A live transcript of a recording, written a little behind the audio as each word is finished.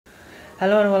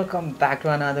Hello and welcome back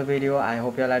to another video. I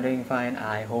hope you all are doing fine.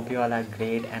 I hope you all are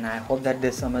great, and I hope that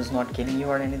this summer is not killing you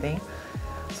or anything.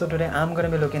 So today I'm gonna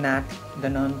be looking at the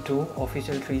Nun 2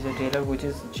 official teaser trailer, which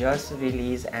is just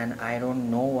released, and I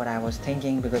don't know what I was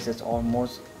thinking because it's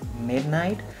almost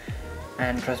midnight.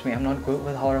 And trust me, I'm not good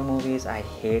with horror movies. I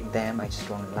hate them. I just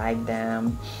don't like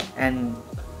them, and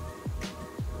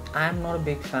I'm not a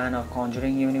big fan of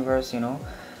Conjuring universe,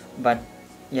 but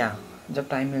yeah, जब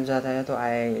time मिल जाता है तो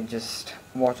I just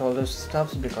watch all those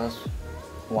stuffs because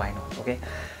why not, okay?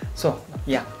 So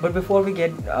yeah, but before we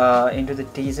get into the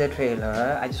teaser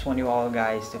trailer, I just want you all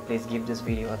guys to please give this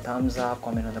video a thumbs up,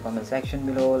 comment on the comment section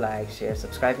below, like, share,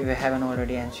 subscribe if you haven't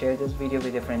already, and share this video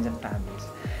with your friends and families.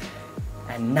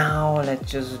 And now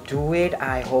let's just do it.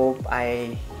 I hope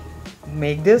I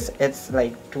make this. It's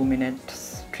like 2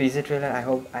 minutes teaser trailer. I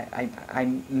hope I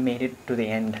made it to the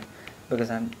end because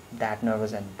I'm that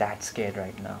nervous and that scared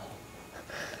right now.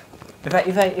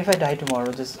 If I die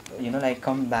tomorrow, just like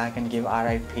come back and give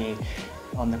RIP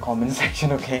on the comment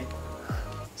section, okay?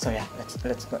 So yeah, let's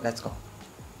go.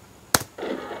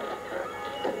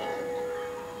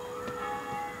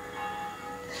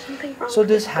 So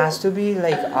this has to be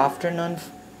like after Nun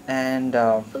and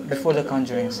before the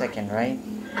Conjuring second, right?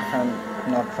 If I'm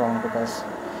not wrong, because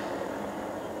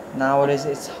nowadays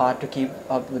it's hard to keep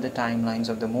up with the timelines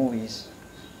of the movies.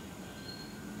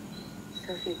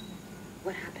 Sophie,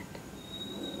 what happened?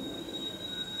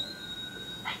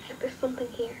 I think there's something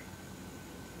here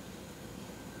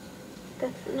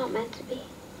that's not meant to be.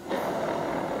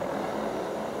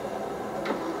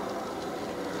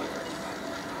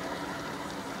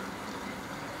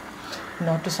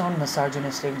 Not to sound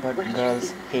misogynistic, but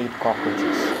girls hate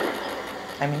cockroaches.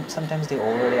 I mean, sometimes they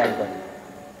overreact, but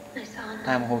I saw him.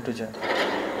 I'm who to judge.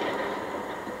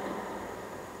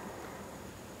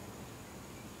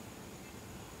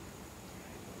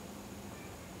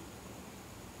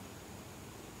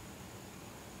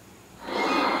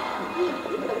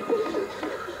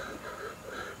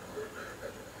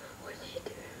 What did she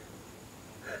do?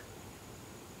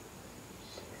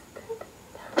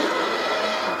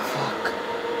 Fuck.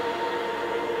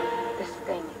 This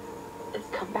thing, it's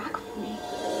come back for me.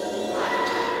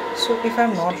 So if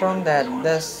I'm not wrong, that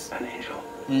this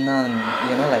nun,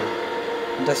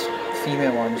 like this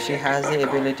female one, she has the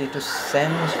ability to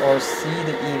sense or see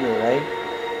the evil, right?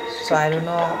 So I don't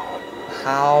know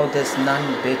how this nun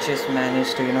bitches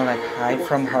managed to, like hide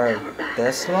from her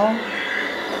this long.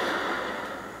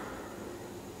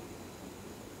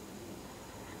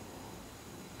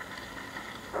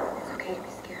 It's okay to be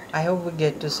scared. I hope we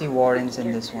get to see Warrens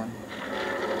in this one.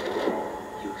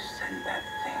 You send that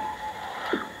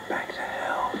thing back to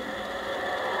hell.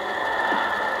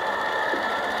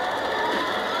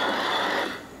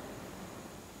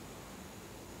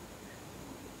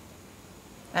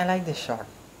 I like this shot,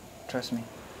 trust me.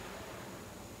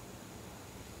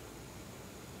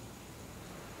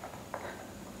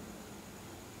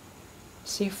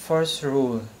 See, first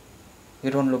rule,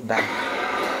 you don't look back,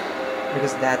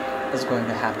 because that is going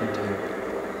to happen to you.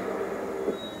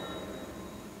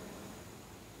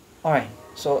 Alright,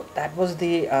 so that was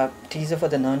the teaser for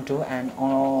the Nun 2, and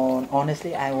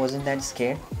honestly I wasn't that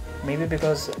scared. Maybe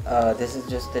because this is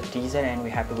just the teaser and we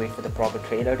have to wait for the proper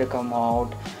trailer to come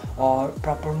out or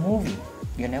proper movie.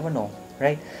 You never know,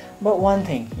 right? But one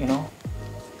thing,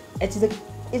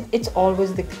 it's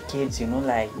always the kids,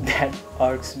 like that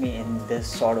irks me in this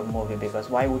sort of movie, because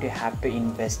why would you have to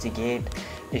investigate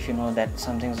if you know that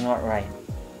something's not right?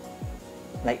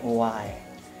 Like, why?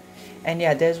 And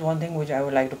yeah, there's one thing which I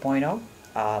would like to point out.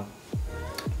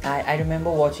 I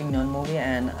remember watching Nun movie,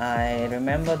 and I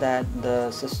remember that the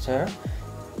sister,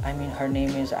 I mean her name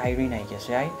is Irene, I guess,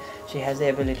 right? She has the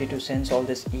ability to sense all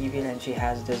this evil and she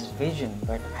has this vision,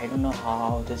 but I don't know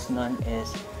how this nun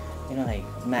is, like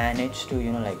managed to,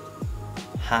 like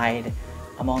hide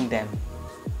among them.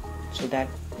 So that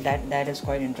is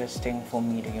quite interesting for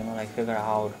me to, like figure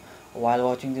out while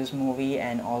watching this movie.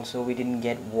 And also we didn't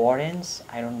get Warrens.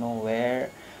 I don't know where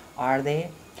are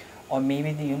they, or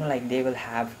maybe like they will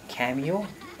have cameo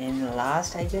in the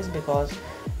last, I guess, because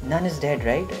Nun is dead,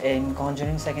 right? In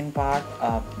Conjuring second part,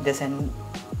 they send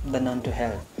the nun to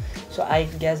hell. So I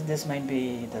guess this might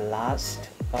be the last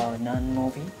Nun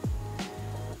movie.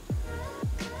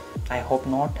 I hope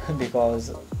not,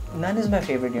 because Nun is my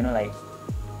favorite, like,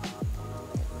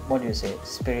 what do you say,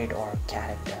 spirit or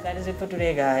character. That is it for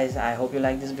today, guys. I hope you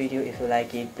like this video. If you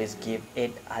like it, please give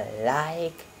it a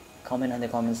like, comment on the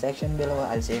comment section below.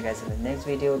 I'll see you guys in the next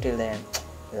video. Till then,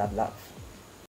 love.